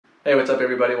Hey, what's up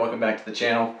everybody? Welcome back to the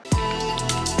channel.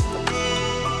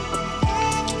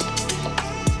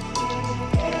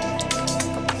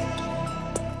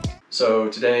 So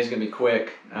today's gonna be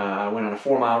quick. I went on a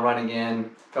 4-mile run again.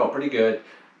 Felt pretty good.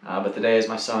 But today is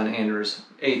my son Andrew's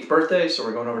 8th birthday, so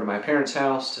we're going over to my parents'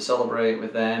 house to celebrate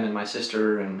with them and my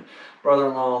sister and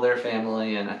brother-in-law, their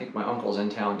family, and I think my uncle's in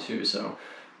town too, so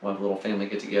we'll have a little family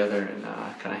get together and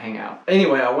kind of hang out.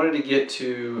 Anyway, I wanted to get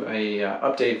to a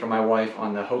update from my wife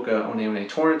on the Hoka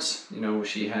Torrents. You know,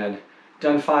 she had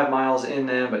done 5 miles in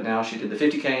them, but now she did the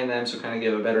 50K in them, so kind of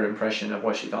give a better impression of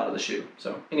what she thought of the shoe.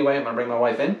 So anyway, I'm gonna bring my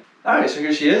wife in. All right, so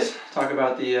here she is. Talk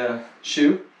about the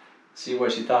shoe, see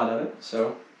what she thought of it.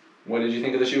 So what did you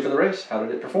think of the shoe for the race? How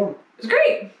did it perform? It was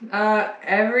great.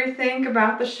 Everything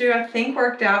about the shoe I think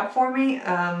worked out for me.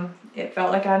 It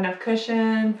felt like I had enough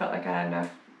cushion, felt like I had enough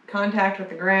contact with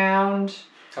the ground.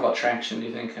 How about traction, do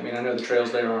you think? I mean, I know the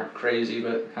trails there aren't crazy,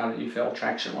 but how did you feel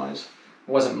traction-wise? It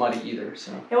wasn't muddy either,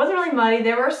 so. It wasn't really muddy.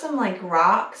 There were some like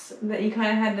rocks that you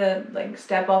kind of had to like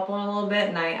step up on a little bit,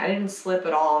 and I didn't slip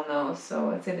at all on those,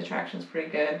 so I'd say the traction's pretty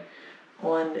good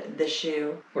on the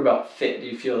shoe. What about fit? Do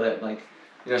you feel that, like,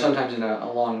 you know, sometimes in a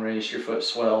long race your foot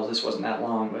swells. This wasn't that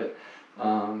long, but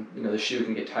you know, the shoe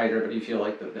can get tighter, but do you feel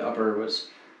like the upper was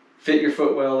fit your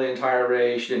foot well the entire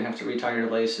race? You didn't have to retie your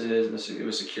laces, and it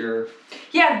was secure?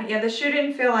 Yeah, the shoe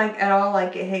didn't feel like at all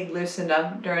like it had loosened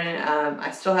up during it.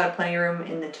 I still had plenty of room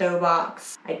in the toe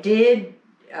box. I did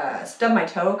stub my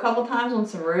toe a couple times on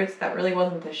some roots. That really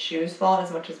wasn't the shoe's fault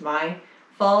as much as my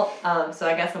fault. So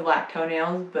I got some black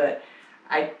toenails, but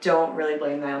I don't really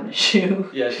blame that on the shoe.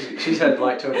 Yeah, she's had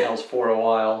black toenails for a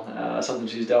while, something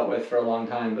she's dealt with for a long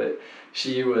time, but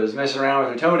she was messing around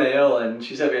with her toenail and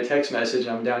she sent me a text message.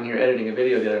 I'm down here editing a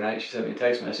video the other night. She sent me a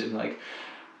text message like,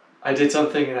 I did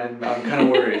something and I'm kind of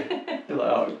worried. I'm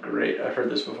like, oh, great, I've heard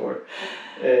this before.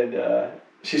 And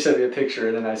she sent me a picture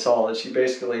and then I saw that she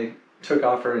basically took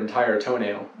off her entire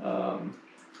toenail.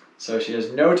 So she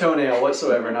has no toenail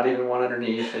whatsoever, not even one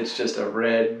underneath. It's just a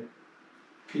red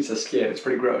piece of skin. It's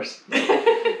pretty gross.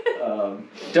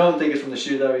 Don't think it's from the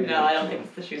shoe though. No, I don't think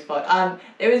it's the shoe's fault.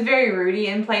 It was very rooty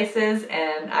in places,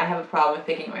 and I have a problem with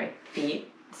picking my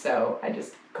feet, so I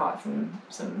just caught some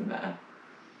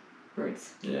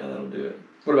roots. Yeah, that'll do it.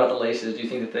 What about the laces? Do you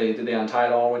think that did they untie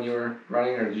at all when you were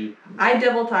running, or did you? I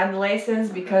double tied the laces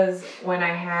because when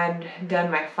I had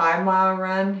done my 5-mile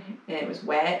run and it was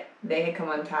wet, they had come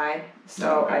untied.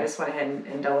 So I just went ahead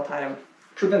and double tied them.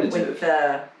 Preventative. With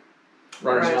the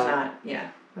runner's knot. Yeah,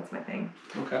 that's my thing.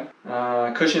 Okay.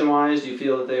 Cushion wise, do you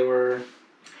feel that they were?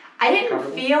 I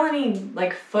didn't feel any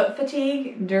like foot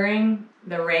fatigue during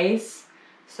the race,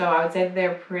 so I would say that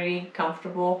they're pretty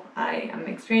comfortable. I'm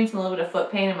experiencing a little bit of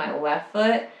foot pain in my left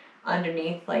foot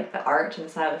underneath like the arch and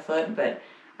the side of the foot, but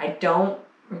I don't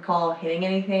recall hitting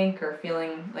anything or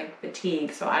feeling like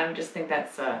fatigue, so I just think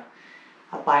that's a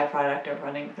byproduct of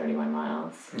running 31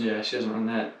 miles. Yeah, she hasn't run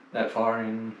that far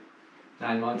in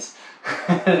 9 months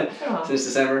since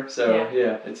December. So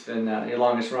yeah, it's been your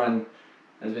longest run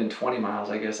has been 20 miles,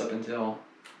 I guess, up until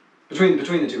between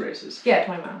the two races. Yeah,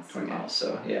 20 miles. 20 miles.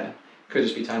 So yeah, could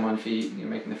just be time on feet, you know,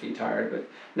 making the feet tired, but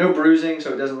no bruising,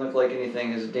 so it doesn't look like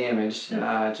anything is damaged.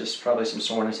 Just probably some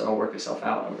soreness that'll work itself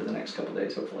out over the next couple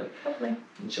days, hopefully. Hopefully.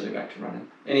 And she'll be back to running.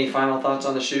 Any final thoughts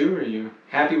on the shoe? Are you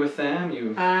happy with them?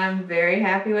 I'm very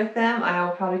happy with them. I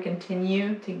will probably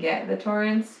continue to get the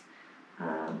Torrents.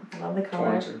 I love the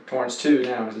color. Torrents 2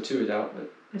 now, because the 2 is out.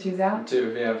 But the 2's out?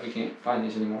 The 2, yeah, we can't find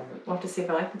these anymore. But we'll have to see if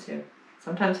I like the 2.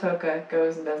 Sometimes Hoka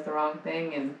goes and does the wrong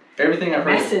thing and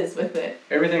messes with it.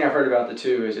 Everything I've heard about the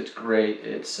 2 is it's great.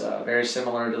 It's very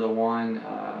similar to the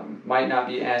 1. Might not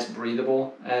be as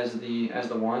breathable as the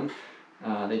 1.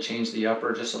 They changed the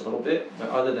upper just a little bit, but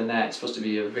other than that, it's supposed to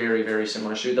be a very, very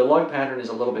similar shoe. The lug pattern is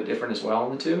a little bit different as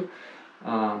well in the 2.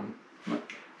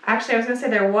 Actually, I was going to say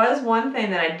there was one thing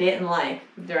that I didn't like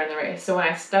during the race. So when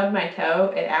I stubbed my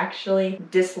toe, it actually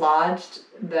dislodged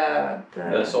the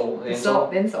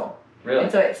insole. Really?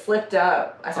 And so it slipped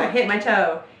up. So I hit my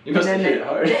toe. You must have hit it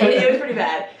hard. It was pretty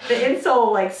bad. The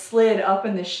insole like slid up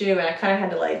in the shoe, and I kind of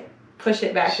had to like push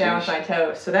it back down with my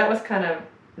toe. So that was kind of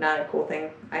not a cool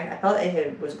thing. I thought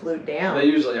it was glued down. They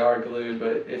usually are glued,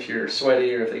 but if you're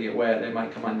sweaty or if they get wet, they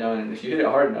might come undone. And if you hit it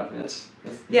hard enough, that's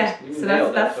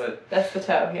the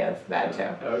toe. Yeah, it's the bad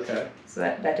toe. Okay. So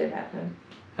that did happen.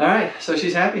 All right. So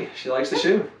she's happy. She likes the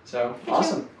shoe. So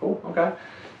awesome. Cool. Okay.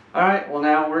 All right. Well,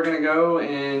 now we're gonna go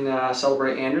and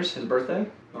celebrate Andrew's his birthday.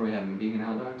 What are we having? Vegan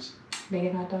hot dogs.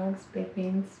 Vegan hot dogs, baked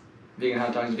beans. Vegan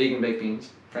hot dogs, vegan baked beans,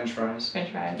 French fries.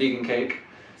 French fries. Vegan cake.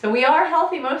 So we are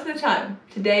healthy most of the time.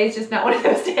 Today is just not one of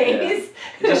those days.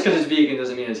 Yeah. Just because it's vegan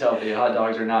doesn't mean it's healthy. Hot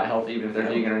dogs are not healthy even if they're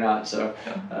vegan or not. So,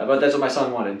 but that's what my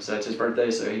son wanted. So it's his birthday,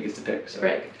 so he gets to pick. So.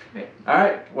 Right. All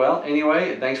right. Well,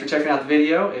 anyway, thanks for checking out the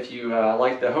video. If you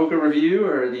like the Hoka review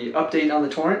or the update on the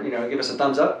Torrent, give us a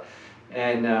thumbs up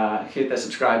and hit that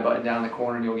subscribe button down in the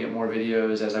corner, and you'll get more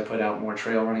videos as I put out more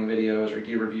trail running videos or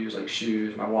gear reviews like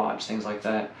shoes, my watch, things like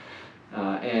that.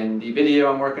 And the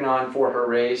video I'm working on for her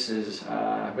race is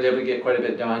I was able to get quite a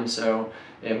bit done, so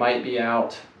it might be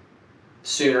out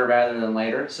sooner rather than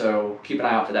later, so keep an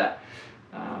eye out for that.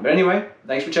 But anyway,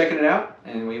 thanks for checking it out,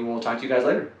 and we will talk to you guys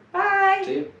later. Bye!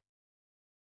 See you.